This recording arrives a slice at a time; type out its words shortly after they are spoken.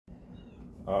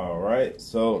All right,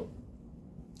 so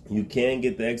you can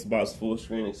get the Xbox full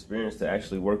screen experience to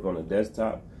actually work on a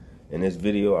desktop. In this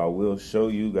video, I will show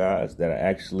you guys that I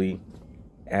actually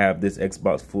have this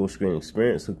Xbox full screen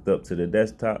experience hooked up to the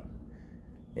desktop.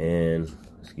 And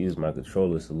excuse my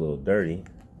controller, it's a little dirty,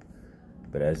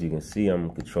 but as you can see, I'm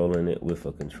controlling it with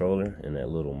a controller, and that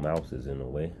little mouse is in the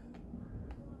way.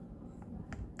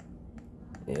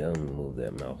 Yeah, let me move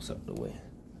that mouse out the way.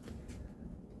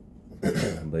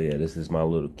 But yeah, this is my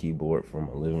little keyboard from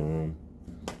my living room.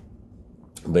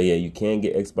 But yeah, you can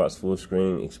get Xbox full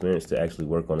screen experience to actually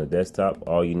work on a desktop.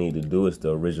 All you need to do is the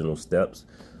original steps.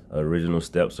 Original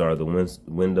steps are the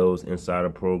Windows Insider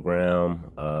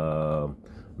program,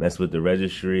 mess with the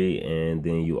registry, and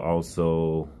then you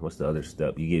also, what's the other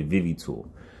step? You get ViviTool.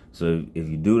 So if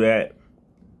you do that,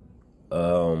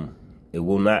 it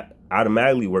will not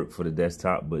automatically work for the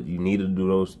desktop, but you need to do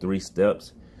those 3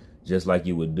 steps just like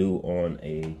you would do on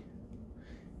a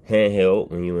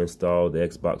handheld when you install the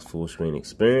Xbox full screen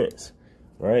experience,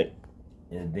 right?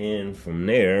 And then from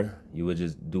there, you would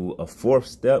just do a 4th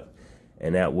step,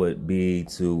 and that would be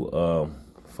to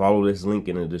follow this link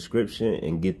in the description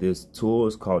and get this tool.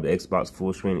 It's called the Xbox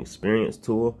full screen experience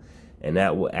tool, and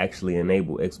that will actually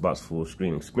enable Xbox full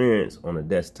screen experience on a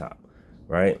desktop,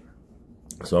 right?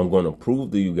 So I'm going to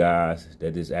prove to you guys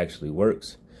that this actually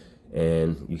works,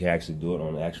 and you can actually do it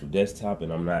on the actual desktop,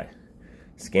 and I'm not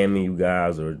scamming you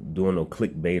guys or doing no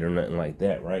clickbait or nothing like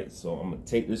that, right? So I'm gonna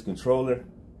take this controller,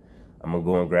 I'm gonna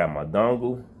go and grab my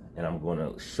dongle, and I'm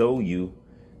gonna show you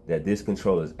that this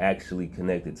controller is actually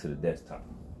connected to the desktop.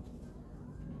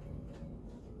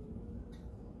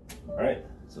 All right,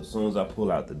 so as soon as I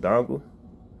pull out the dongle,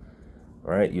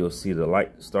 all right, you'll see the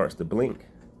light starts to blink,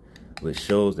 which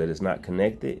shows that it's not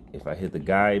connected. If I hit the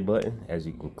guide button, as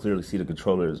you can clearly see, the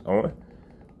controller is on.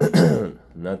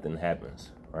 Nothing happens,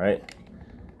 right?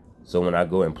 So when I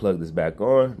go and plug this back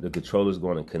on, the controller is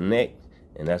going to connect,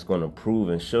 and that's going to prove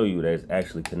and show you that it's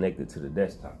actually connected to the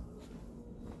desktop.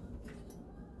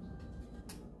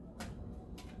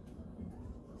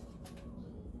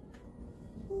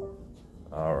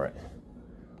 All right,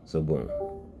 so boom,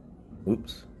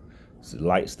 oops, so the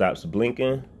light stops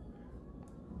blinking.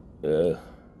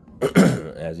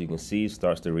 As you can see, it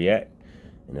starts to react,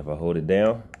 and if I hold it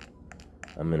down,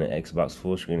 I'm in an Xbox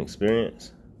full screen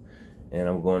experience. And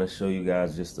I'm going to show you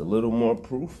guys just a little more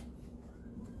proof.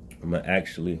 I'm going to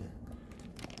actually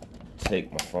take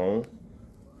my phone,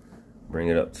 bring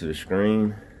it up to the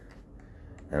screen,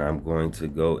 and I'm going to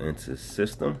go into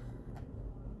System.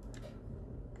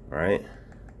 All right.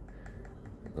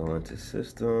 Go into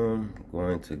System,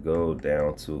 going to go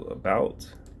down to About.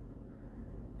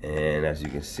 And as you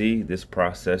can see, this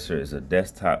processor is a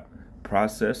desktop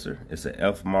processor. It's an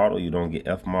F model. You don't get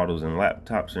F models in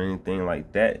laptops or anything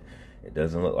like that. It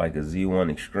doesn't look like a Z1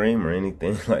 Extreme or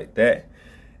anything like that.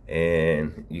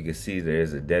 And you can see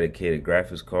there's a dedicated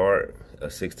graphics card, a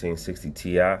 1660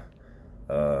 Ti.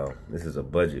 This is a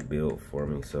budget build for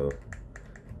me, so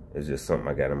it's just something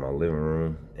I got in my living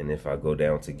room. And if I go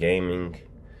down to gaming,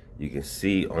 you can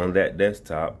see on that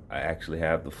desktop, I actually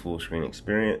have the full screen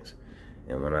experience.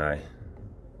 And when I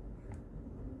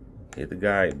hit the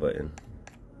guide button,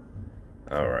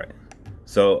 all right.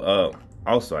 So,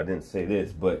 also, I didn't say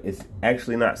this, but it's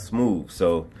actually not smooth.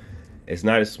 So it's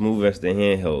not as smooth as the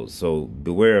handheld. So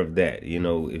beware of that. You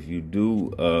know, if you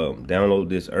do download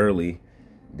this early,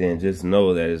 then just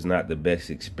know that it's not the best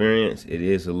experience. It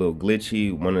is a little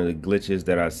glitchy. One of the glitches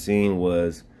that I seen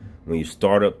was when you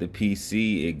start up the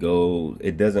PC,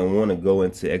 it doesn't want to go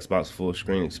into Xbox full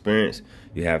screen experience.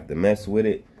 You have to mess with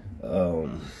it.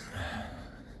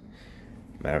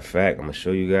 Matter of fact, I'm gonna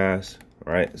show you guys.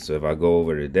 All right, so if I go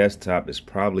over to the desktop, it's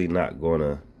probably not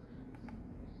gonna,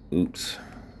 oops,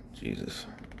 Jesus.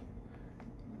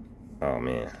 Oh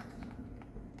man.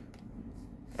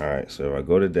 All right, so if I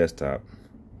go to desktop,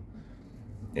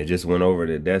 it just went over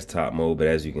to desktop mode, but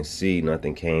as you can see,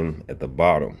 nothing came at the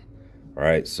bottom. All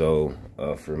right, so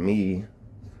for me,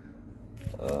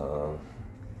 let's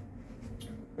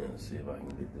see if I can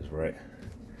get this right.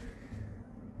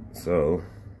 So,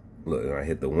 look, I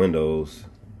hit the Windows.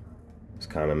 It's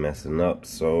kind of messing up,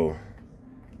 so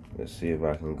let's see if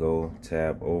I can go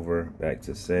tab over back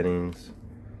to settings.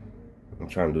 I'm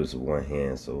trying to do this with one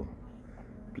hand, so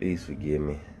please forgive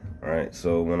me. All right,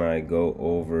 so when I go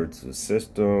over to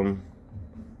System,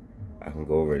 I can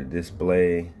go over to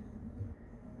Display,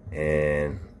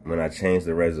 and when I change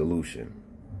the resolution,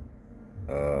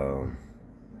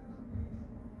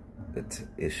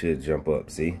 it should jump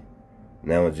up. See?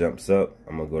 Now it jumps up.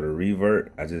 I'm gonna go to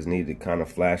revert. I just need to kind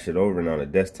of flash it over. Now the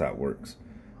desktop works.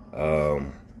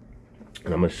 And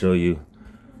I'm gonna show you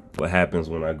what happens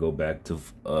when I go back to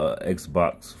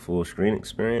Xbox full screen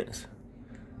experience.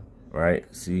 Right,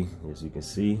 see, as you can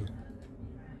see,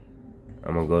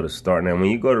 I'm gonna go to start. Now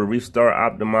when you go to restart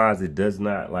optimize, it does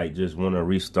not like just want to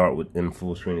restart within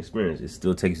full screen experience. It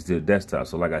still takes you to the desktop.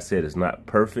 So like I said, it's not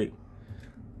perfect.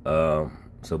 So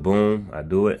boom, I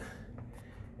do it,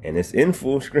 and it's in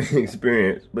full screen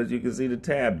experience, but you can see the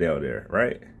tab down there,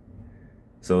 right?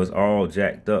 So it's all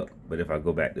jacked up. But if I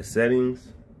go back to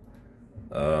settings,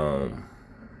 I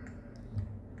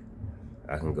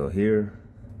can go here,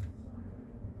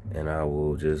 and I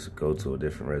will just go to a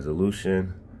different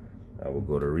resolution. I will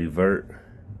go to revert,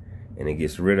 and it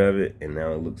gets rid of it, and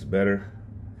now it looks better.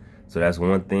 So that's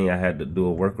one thing I had to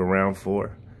do a workaround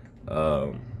for.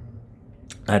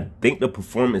 I think the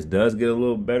performance does get a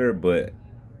little better, but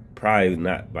probably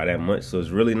not by that much. So it's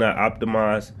really not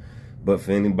optimized. But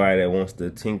for anybody that wants to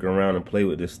tinker around and play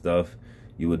with this stuff,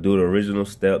 you would do the original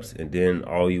steps, and then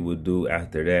all you would do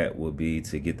after that would be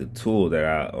to get the tool that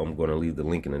I'm going to leave the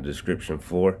link in the description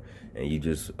for, and you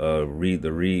just read the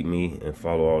README and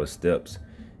follow all the steps.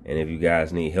 And if you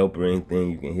guys need help or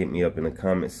anything, you can hit me up in the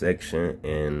comment section.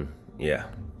 And yeah,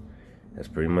 that's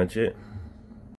pretty much it.